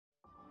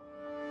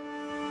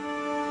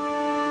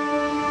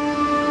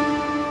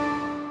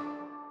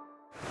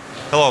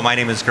Hello, my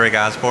name is Greg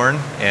Osborne,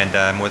 and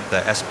I'm with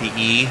the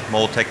SPE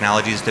Mold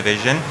Technologies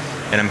Division,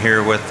 and I'm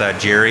here with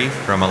Jerry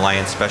from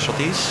Alliance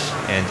Specialties,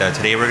 and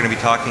today we're going to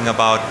be talking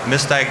about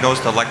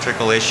misdiagnosed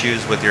electrical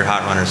issues with your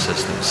hot runner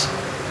systems.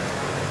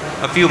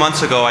 A few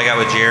months ago I got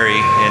with Jerry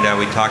and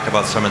we talked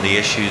about some of the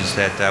issues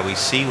that we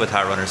see with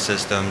hot runner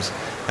systems,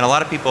 and a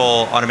lot of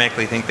people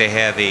automatically think they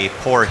have a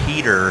poor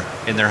heater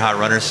in their hot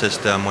runner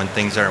system when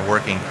things aren't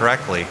working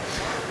correctly.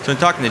 So in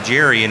talking to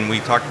Jerry, and we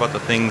talked about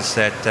the things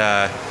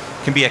that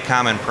can be a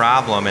common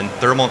problem, and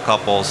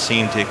thermocouples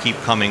seem to keep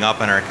coming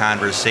up in our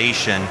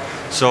conversation.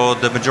 So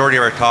the majority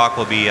of our talk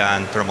will be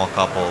on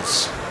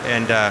thermocouples.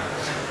 And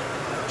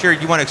Jerry,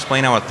 do you want to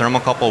explain how a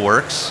thermocouple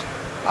works?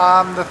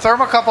 The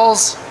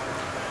thermocouples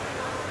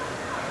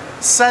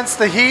sense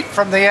the heat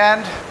from the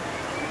end.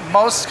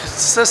 Most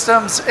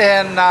systems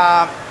in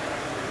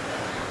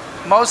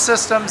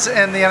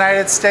the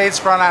United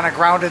States run on a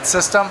grounded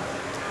system.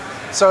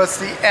 So it's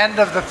the end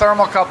of the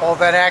thermocouple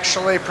that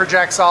actually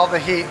projects all the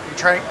heat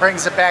and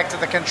brings it back to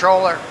the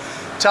controller,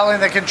 telling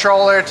the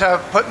controller to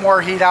put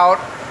more heat out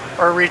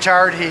or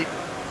retard heat.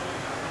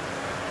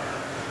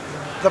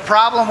 The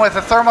problem with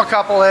a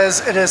thermocouple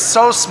is it is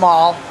so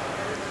small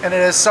and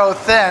it is so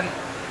thin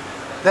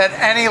that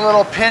any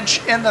little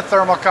pinch in the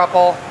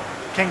thermocouple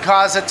can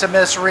cause it to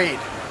misread.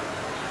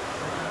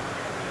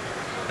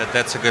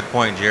 That's a good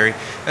point, Jerry.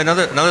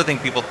 Another thing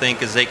people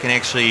think is they can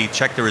actually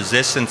check the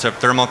resistance of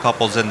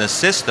thermocouples in the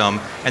system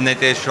and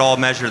that they should all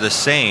measure the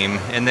same,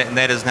 and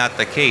that is not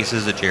the case,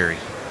 is it, Jerry?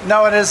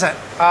 No, it isn't.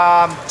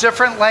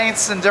 Different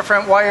lengths and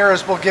different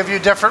wires will give you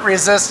different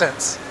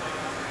resistance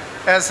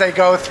as they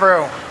go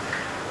through.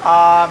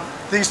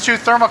 These two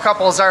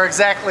thermocouples are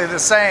exactly the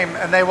same,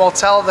 and they will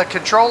tell the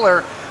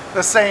controller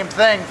the same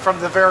thing from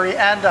the very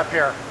end up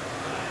here.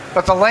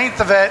 But the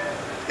length of it,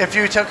 if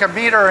you took a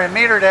meter and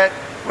metered it,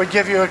 would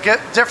give you a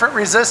different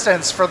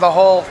resistance for the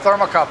whole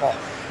thermocouple.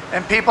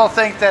 And people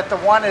think that the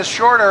one is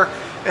shorter,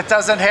 it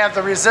doesn't have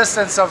the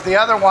resistance of the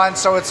other one,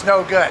 so it's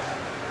no good.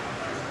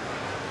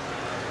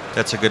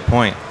 That's a good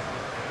point.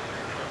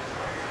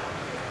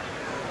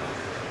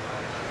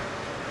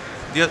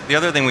 The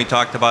other thing we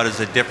talked about is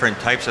the different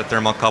types of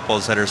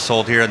thermocouples that are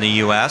sold here in the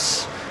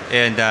U.S.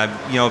 And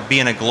you know,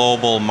 being a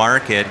global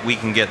market, we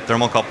can get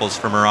thermocouples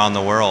from around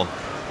the world.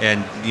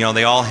 And you know,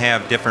 they all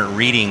have different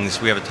readings.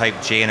 We have a type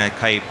J and a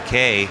type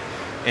K,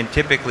 and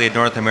typically in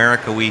North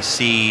America we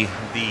see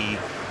the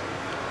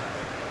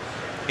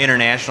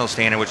international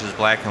standard, which is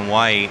black and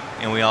white,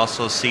 and we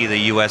also see the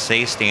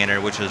USA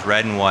standard, which is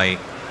red and white.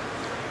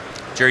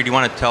 Jerry, do you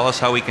want to tell us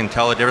how we can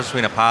tell the difference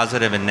between a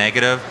positive and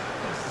negative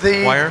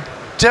wire?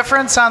 The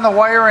difference on the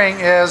wiring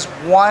is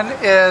one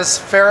is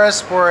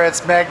ferrous, where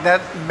it's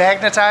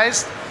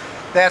magnetized.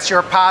 That's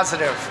your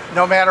positive.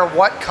 No matter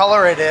what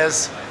color it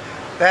is,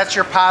 that's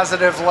your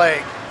positive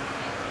leg.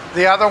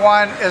 The other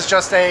one is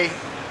just a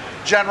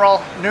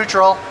general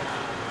neutral,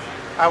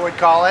 I would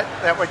call it,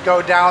 that would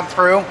go down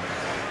through.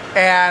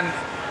 And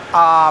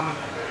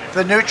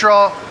the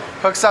neutral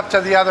hooks up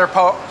to the other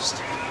post.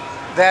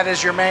 That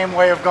is your main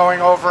way of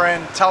going over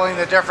and telling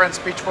the difference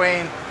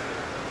between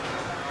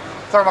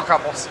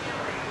thermocouples.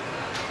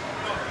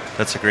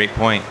 That's a great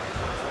point.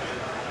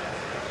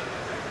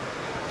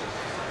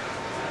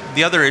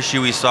 The other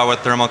issue we saw with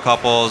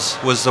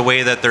thermocouples was the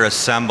way that they're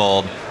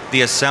assembled.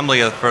 The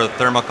assembly for the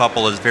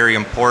thermocouple is very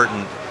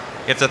important.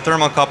 If the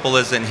thermocouple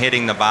isn't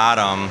hitting the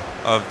bottom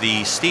of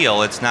the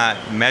steel, it's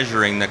not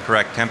measuring the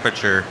correct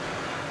temperature.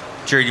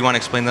 Jerry, do you want to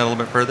explain that a little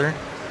bit further?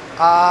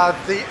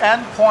 The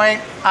end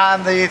point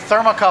on the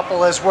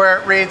thermocouple is where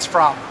it reads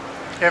from.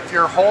 If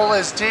your hole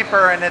is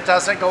deeper and it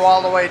doesn't go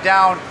all the way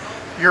down,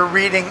 you're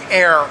reading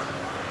air.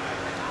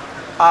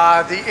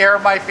 The air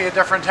might be a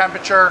different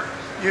temperature.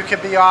 You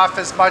could be off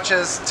as much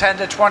as 10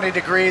 to 20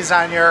 degrees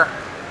on your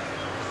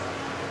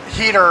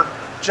heater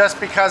just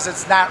because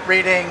it's not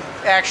reading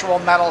actual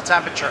metal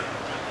temperature.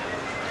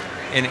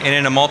 And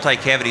in a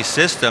multi-cavity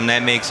system,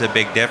 that makes a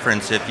big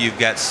difference. If you've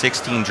got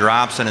 16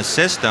 drops in a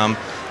system,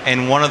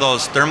 and one of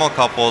those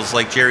thermocouples,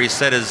 like Jerry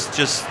said, is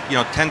just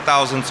 10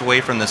 thousandths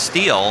away from the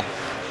steel,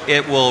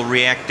 it will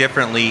react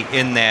differently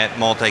in that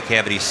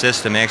multi-cavity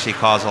system and actually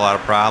cause a lot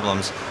of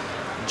problems.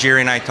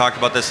 Jerry and I talked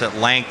about this at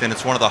length, and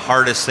it's one of the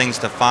hardest things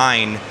to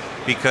find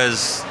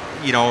because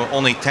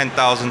only 10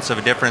 thousandths of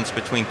a difference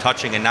between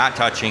touching and not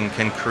touching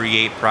can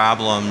create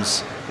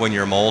problems when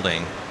you're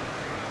molding.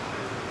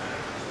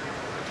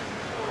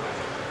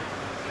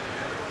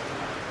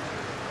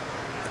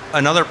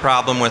 Another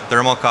problem with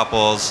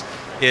thermocouples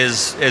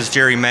is, as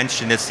Jerry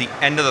mentioned, it's the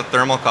end of the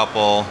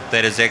thermocouple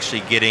that is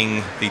actually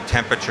getting the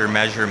temperature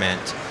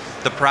measurement.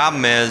 The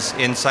problem is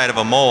inside of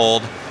a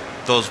mold,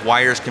 those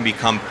wires can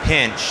become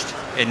pinched,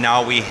 and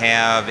now we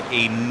have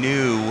a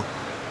new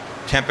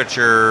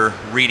temperature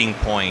reading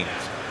point.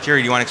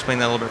 Jerry, do you want to explain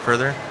that a little bit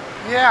further?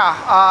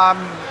 Yeah.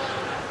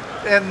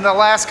 In the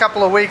last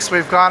couple of weeks,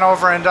 we've gone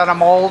over and done a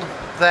mold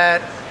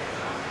that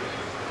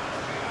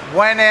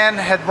went in,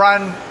 had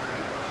run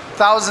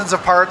thousands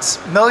of parts,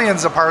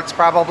 millions of parts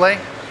probably,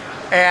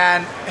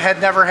 and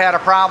had never had a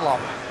problem.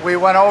 We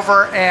went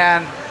over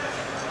and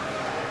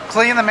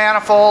cleaned the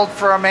manifold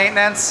for a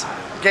maintenance,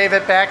 gave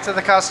it back to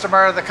the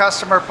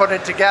customer put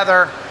it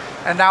together,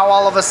 and now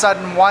all of a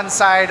sudden one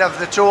side of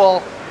the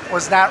tool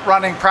was not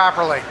running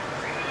properly.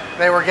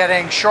 They were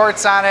getting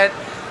shorts on it,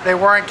 they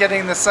weren't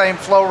getting the same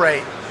flow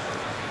rate.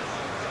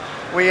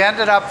 We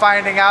ended up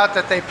finding out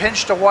that they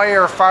pinched a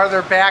wire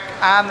farther back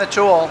on the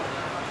tool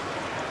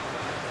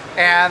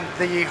and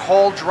the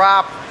whole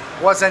drop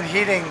wasn't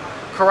heating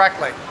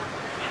correctly.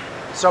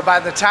 So by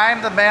the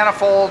time the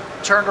manifold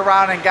turned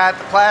around and got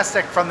the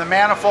plastic from the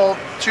manifold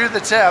to the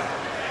tip,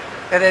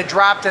 it had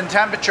dropped in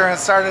temperature and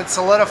started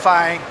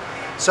solidifying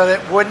so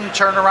that it wouldn't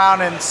turn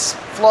around and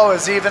flow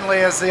as evenly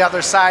as the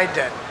other side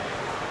did.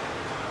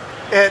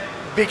 It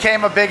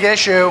became a big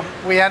issue.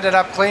 We ended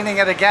up cleaning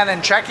it again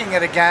and checking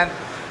it again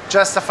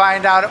just to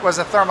find out it was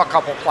a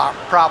thermocouple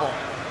problem.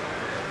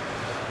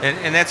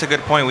 And that's a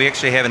good point. We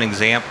actually have an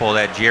example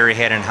that Jerry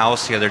had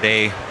in-house the other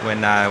day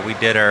when we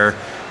did our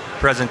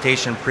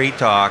presentation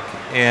pre-talk.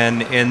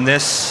 And in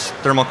this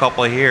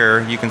thermocouple here,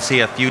 you can see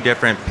a few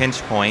different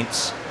pinch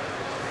points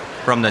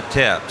from the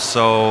tip.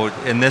 So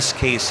in this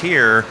case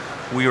here,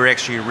 we were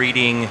actually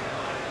reading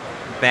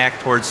back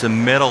towards the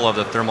middle of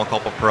the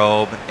thermocouple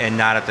probe and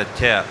not at the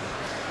tip.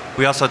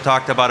 We also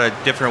talked about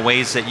different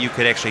ways that you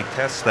could actually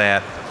test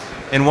that.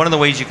 And one of the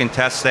ways you can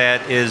test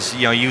that is,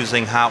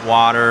 using hot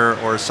water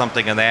or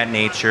something of that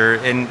nature.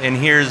 And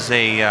here's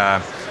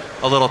a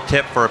little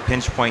tip for a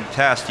pinch point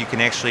test. You can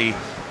actually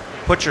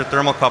put your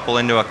thermocouple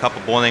into a cup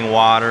of boiling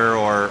water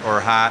or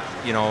hot,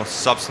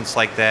 substance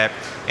like that.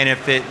 And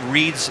if it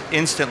reads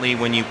instantly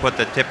when you put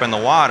the tip in the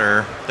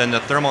water, then the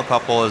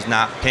thermocouple is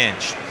not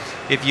pinched.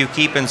 If you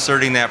keep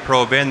inserting that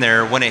probe in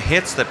there, when it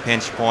hits the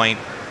pinch point,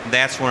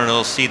 that's when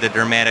it'll see the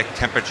dramatic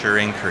temperature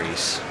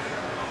increase.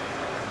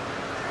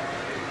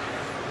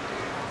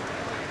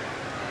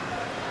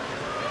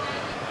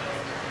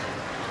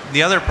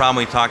 The other problem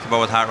we talked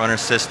about with hot runner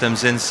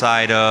systems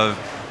inside of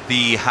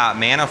the hot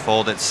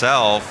manifold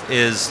itself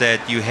is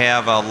that you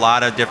have a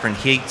lot of different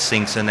heat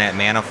sinks in that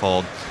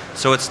manifold.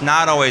 So it's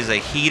not always a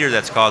heater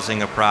that's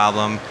causing a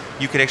problem.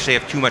 You could actually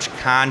have too much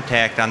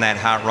contact on that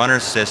hot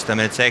runner system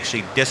and it's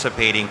actually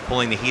dissipating,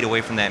 pulling the heat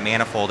away from that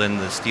manifold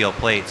into the steel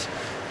plates.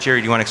 Jerry,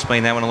 do you want to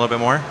explain that one a little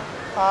bit more?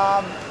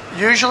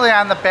 Usually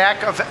on the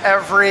back of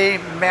every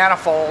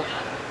manifold,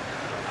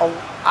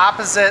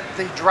 opposite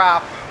the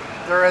drop,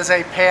 there is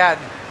a pad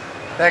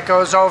that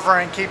goes over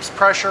and keeps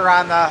pressure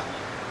on the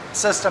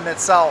system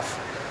itself.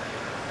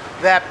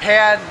 That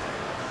pad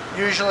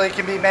usually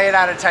can be made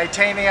out of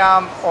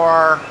titanium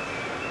or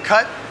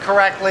cut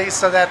correctly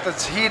so that the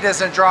heat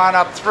isn't drawn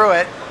up through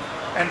it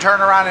and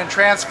turn around and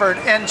transferred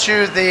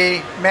into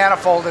the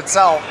manifold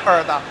itself,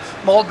 or the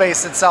mold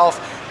base itself,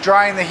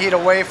 drawing the heat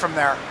away from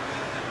there.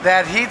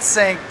 That heat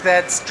sink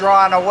that's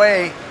drawn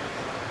away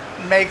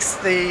makes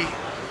the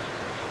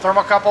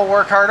thermocouple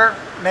work harder,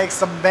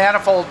 makes the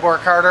manifold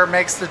work harder,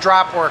 makes the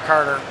drop work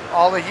harder.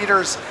 All the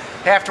heaters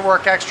have to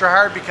work extra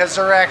hard because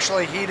they're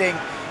actually heating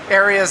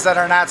areas that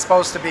are not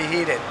supposed to be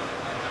heated.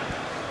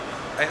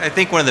 I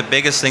think one of the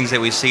biggest things that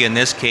we see in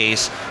this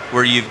case,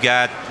 where you've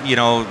got,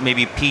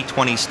 maybe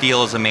P20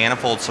 steel as a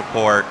manifold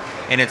support,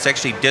 and it's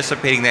actually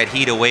dissipating that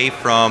heat away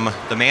from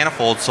the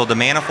manifold, so the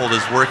manifold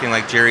is working,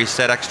 like Jerry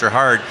said, extra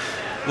hard.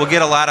 We'll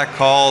get a lot of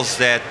calls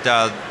that,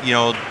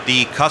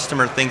 the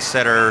customer thinks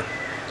that our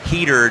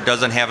heater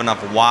doesn't have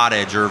enough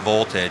wattage or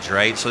voltage,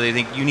 right? So they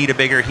think you need a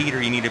bigger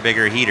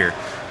heater.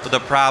 But the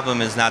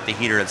problem is not the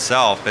heater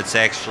itself, it's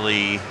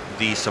actually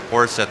the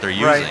supports that they're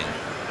using. Right.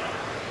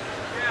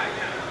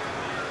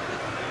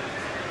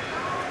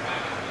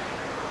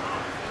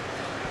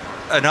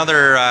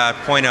 Another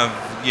point of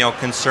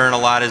concern a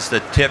lot is the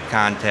tip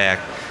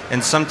contact,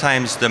 and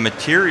sometimes the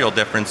material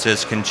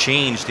differences can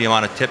change the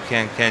amount of tip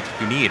contact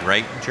you need,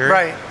 right, Jerry?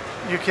 Right.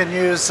 You can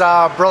use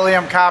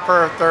beryllium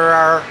copper. There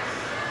are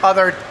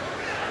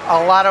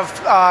a lot of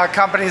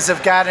companies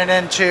have gotten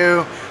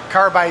into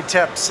carbide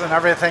tips and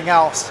everything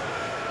else.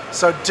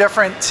 So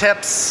different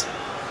tips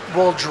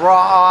will draw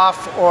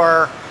off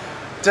or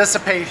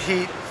dissipate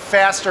heat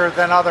faster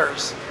than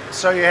others.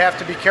 So you have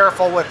to be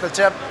careful with the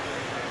tip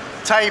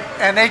type,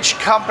 and each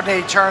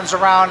company turns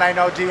around. I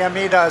know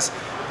DME does.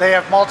 They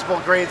have multiple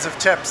grades of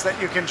tips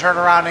that you can turn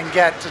around and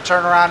get to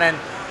turn around and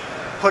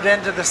put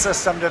into the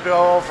system to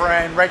go over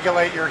and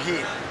regulate your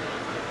heat.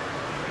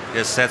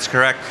 Yes, that's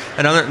correct.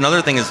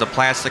 Another thing is the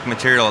plastic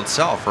material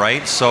itself,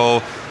 right?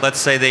 So let's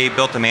say they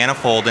built a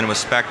manifold and it was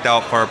spec'd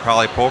out for a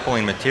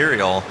polypropylene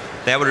material.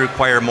 That would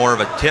require more of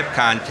a tip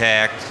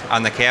contact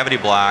on the cavity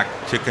block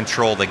to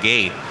control the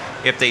gate.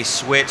 If they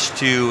switch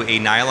to a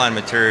nylon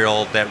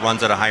material that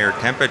runs at a higher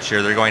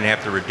temperature, they're going to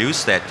have to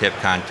reduce that tip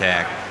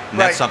contact. And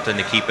that's something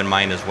to keep in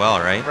mind as well,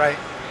 right? Right.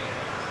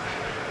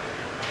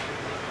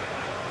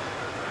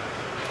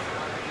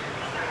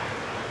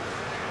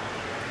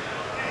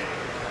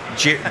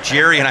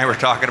 Jerry and I were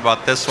talking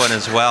about this one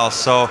as well.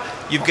 So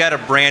you've got a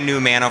brand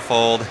new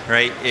manifold,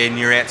 right? And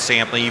you're at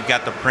sampling, you've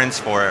got the prints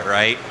for it,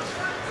 right?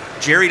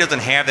 Jerry doesn't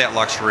have that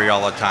luxury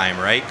all the time,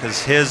 right?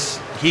 Because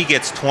he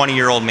gets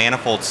 20-year-old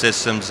manifold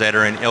systems that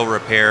are in ill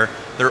repair.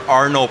 There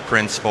are no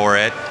prints for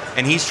it.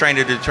 and he's trying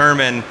to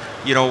determine,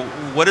 you know,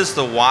 what is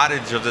the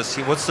wattage of this,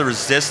 what's the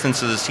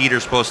resistance of this heater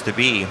supposed to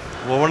be?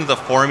 Well, one of the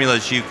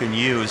formulas you can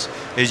use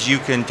is you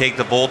can take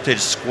the voltage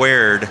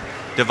squared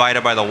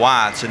divided by the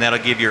watts, and that'll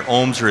give your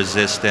ohms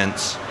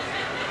resistance.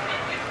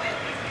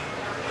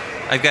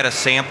 I've got a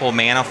sample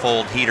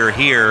manifold heater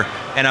here,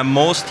 and on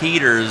most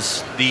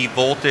heaters, the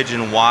voltage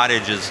and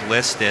wattage is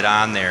listed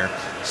on there.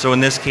 So in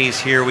this case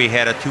here, we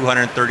had a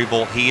 230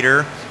 volt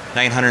heater,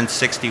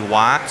 960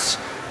 watts.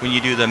 When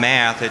you do the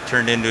math, it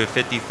turned into a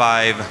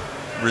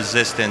 55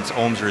 resistance,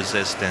 ohms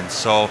resistance.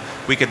 So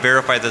we could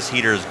verify this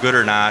heater is good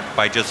or not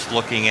by just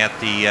looking at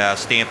the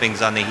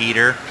stampings on the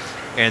heater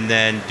and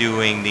then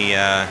doing the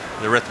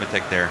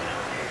arithmetic there.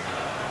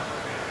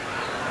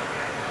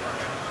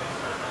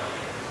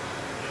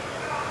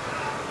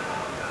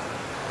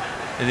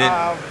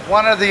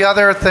 One of the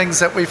other things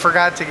that we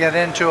forgot to get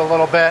into a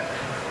little bit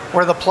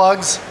were the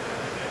plugs.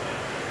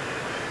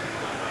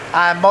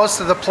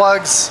 Most of the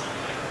plugs,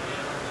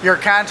 your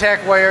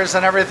contact wires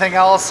and everything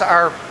else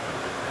are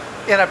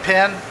in a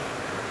pin.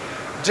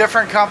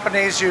 Different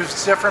companies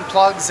use different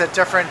plugs at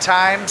different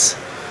times.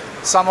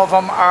 Some of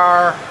them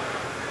are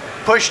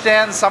pushed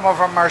in, some of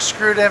them are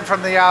screwed in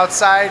from the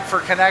outside for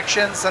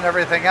connections and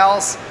everything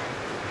else.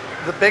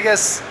 The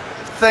biggest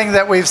thing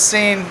that we've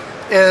seen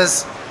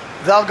is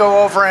they'll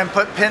go over and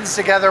put pins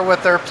together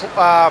with their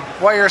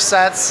wire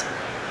sets.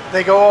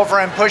 They go over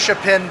and push a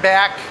pin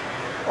back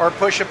or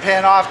push a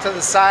pin off to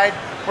the side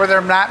where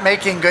they're not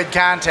making good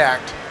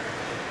contact.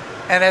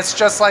 And it's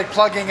just like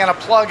plugging in a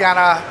plug on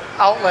an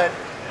outlet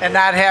and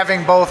not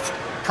having both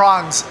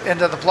prongs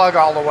into the plug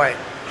all the way.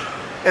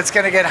 It's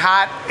going to get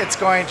hot, it's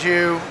going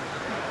to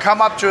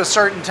come up to a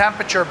certain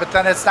temperature, but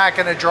then it's not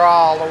going to draw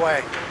all the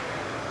way.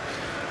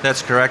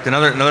 That's correct.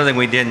 Another thing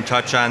we didn't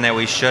touch on that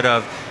we should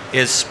have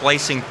is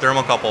splicing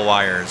thermocouple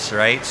wires,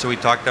 right? So we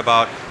talked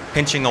about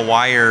pinching a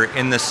wire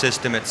in the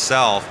system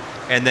itself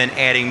and then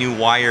adding new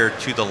wire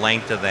to the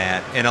length of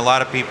that. And a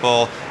lot of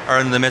people are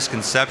in the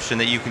misconception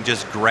that you can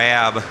just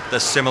grab the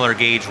similar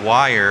gauge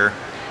wire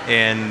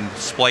and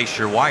splice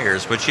your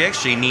wires, but you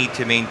actually need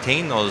to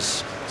maintain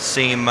those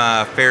same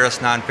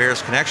ferrous,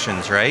 non-ferrous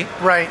connections, right?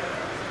 Right.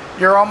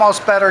 You're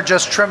almost better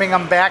just trimming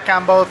them back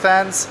on both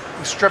ends,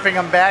 stripping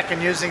them back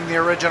and using the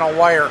original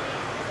wire.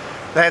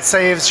 That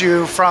saves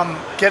you from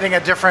getting a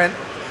different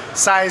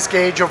size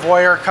gauge of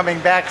wire coming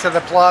back to the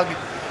plug,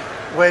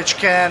 which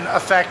can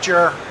affect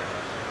your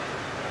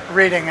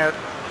reading it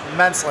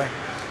immensely.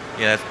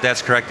 Yeah,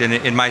 that's correct.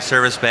 In my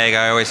service bag,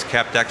 I always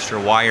kept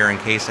extra wire in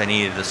case I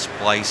needed to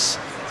splice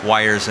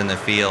wires in the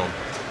field.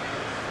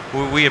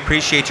 We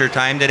appreciate your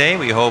time today.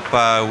 We hope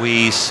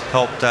we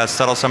helped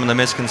settle some of the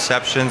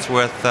misconceptions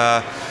with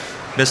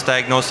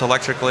misdiagnosed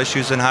electrical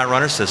issues in hot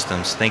runner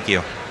systems. Thank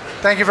you.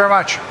 Thank you very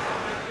much.